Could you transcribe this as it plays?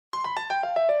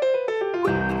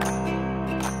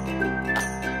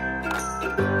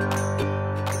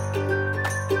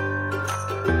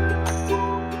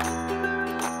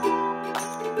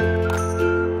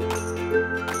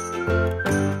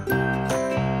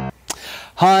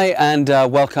Hi, and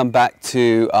welcome back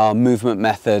to our movement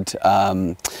method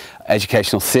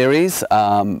educational series.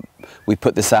 We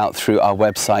put this out through our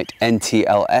website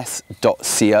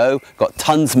ntls.co. Got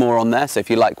tons more on there, so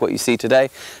if you like what you see today,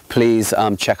 please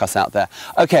check us out there.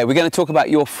 Okay, we're going to talk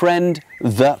about your friend,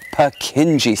 the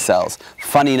Purkinje cells.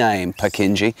 Funny name,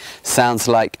 Purkinje. Sounds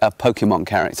like a Pokemon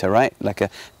character, right? Like a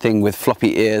thing with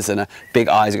floppy ears and big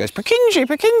eyes. It goes, Purkinje,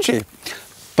 Purkinje.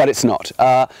 But it's not.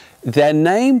 They're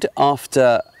named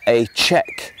after a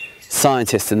Czech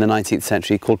scientist in the 19th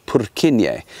century called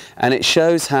Purkinje, and it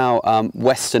shows how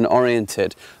Western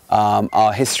oriented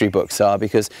our history books are,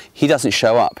 because he doesn't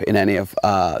show up in any of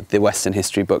the Western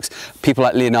history books. People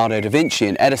like Leonardo da Vinci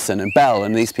and Edison and Bell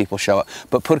and these people show up,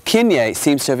 but Purkinje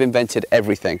seems to have invented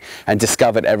everything and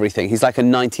discovered everything. He's like a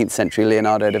 19th century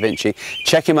Leonardo da Vinci.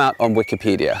 Check him out on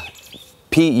Wikipedia.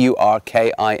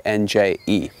 Purkinje.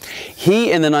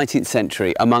 He, in the 19th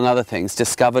century, among other things,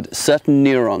 discovered certain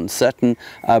neurons, certain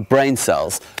brain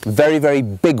cells, very, very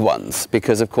big ones,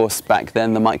 because of course back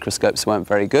then the microscopes weren't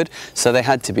very good, so they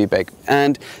had to be big.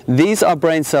 And these are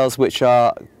brain cells which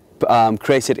are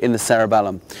created in the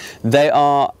cerebellum. They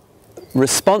are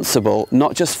responsible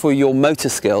not just for your motor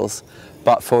skills,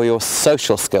 but for your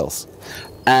social skills.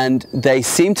 And they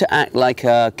seem to act like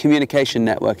a communication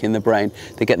network in the brain.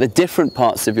 They get the different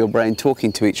parts of your brain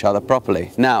talking to each other properly.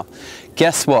 Now,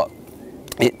 guess what?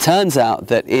 It turns out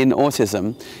that in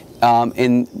autism,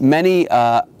 in many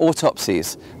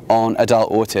autopsies on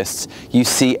adult autists, you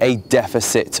see a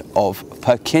deficit of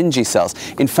Purkinje cells.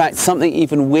 In fact, something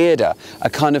even weirder, a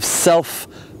kind of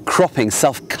self-cropping,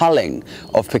 self-culling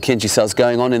of Purkinje cells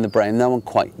going on in the brain. No one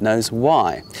quite knows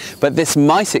why. But this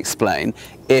might explain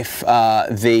if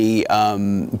the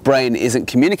brain isn't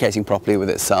communicating properly with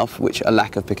itself, which a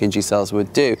lack of Purkinje cells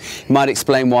would do. It might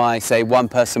explain why, say, one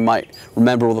person might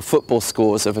remember all the football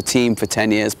scores of a team for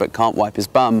 10 years but can't wipe his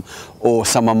bum, or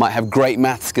someone might have great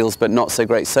math skills but not so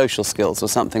great social skills, or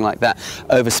something like that.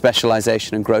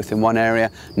 Over-specialization and growth in one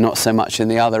area, not so much in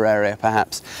the other area,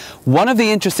 perhaps. One of the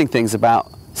interesting things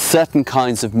about certain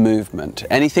kinds of movement,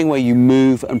 anything where you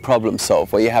move and problem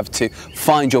solve, where you have to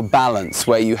find your balance,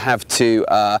 where you have to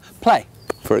play,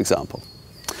 for example,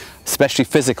 especially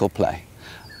physical play,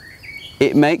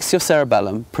 it makes your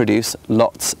cerebellum produce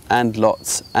lots and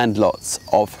lots and lots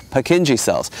of Purkinje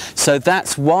cells. So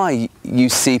that's why you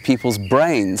see people's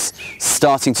brains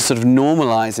starting to sort of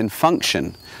normalize in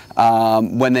function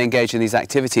when they engage in these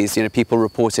activities. You know, people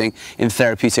reporting in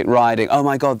therapeutic riding, oh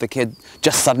my God, the kid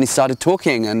just suddenly started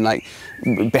talking and like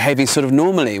behaving sort of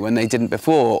normally when they didn't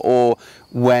before. Or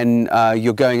when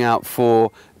you're going out for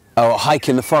a hike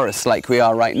in the forest like we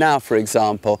are right now, for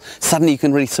example, suddenly you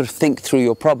can really sort of think through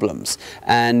your problems,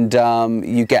 and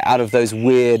you get out of those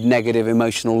weird negative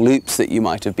emotional loops that you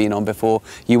might have been on before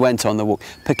you went on the walk.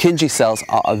 Purkinje cells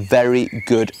are a very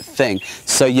good thing.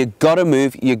 So you've got to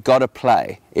move, you've got to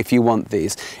play if you want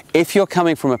these. If you're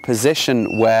coming from a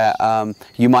position where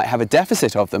you might have a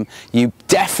deficit of them, you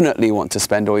definitely want to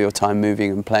spend all your time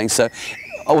moving and playing. So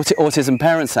autism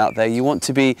parents out there, you want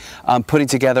to be putting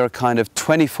together a kind of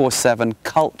 24/7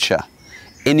 culture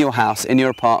in your house, in your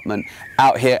apartment,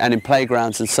 out here and in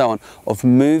playgrounds and so on, of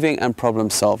moving and problem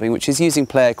solving, which is using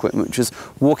play equipment, which is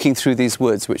walking through these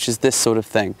woods, which is this sort of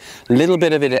thing. A little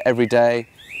bit of it every day,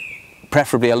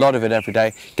 preferably a lot of it every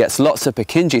day, gets lots of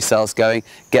Purkinje cells going,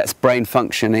 gets brain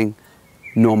functioning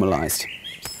normalized.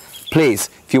 Please,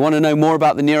 if you want to know more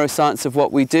about the neuroscience of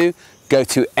what we do, go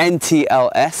to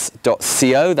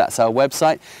ntls.co, that's our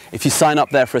website. If you sign up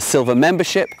there for a silver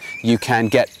membership, you can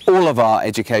get all of our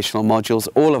educational modules,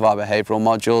 all of our behavioral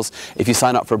modules. If you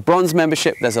sign up for a bronze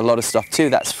membership, there's a lot of stuff too,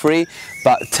 that's free,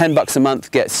 but $10 a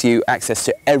month gets you access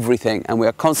to everything, and we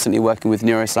are constantly working with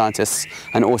neuroscientists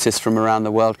and autists from around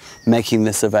the world making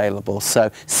this available.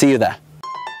 So see you there.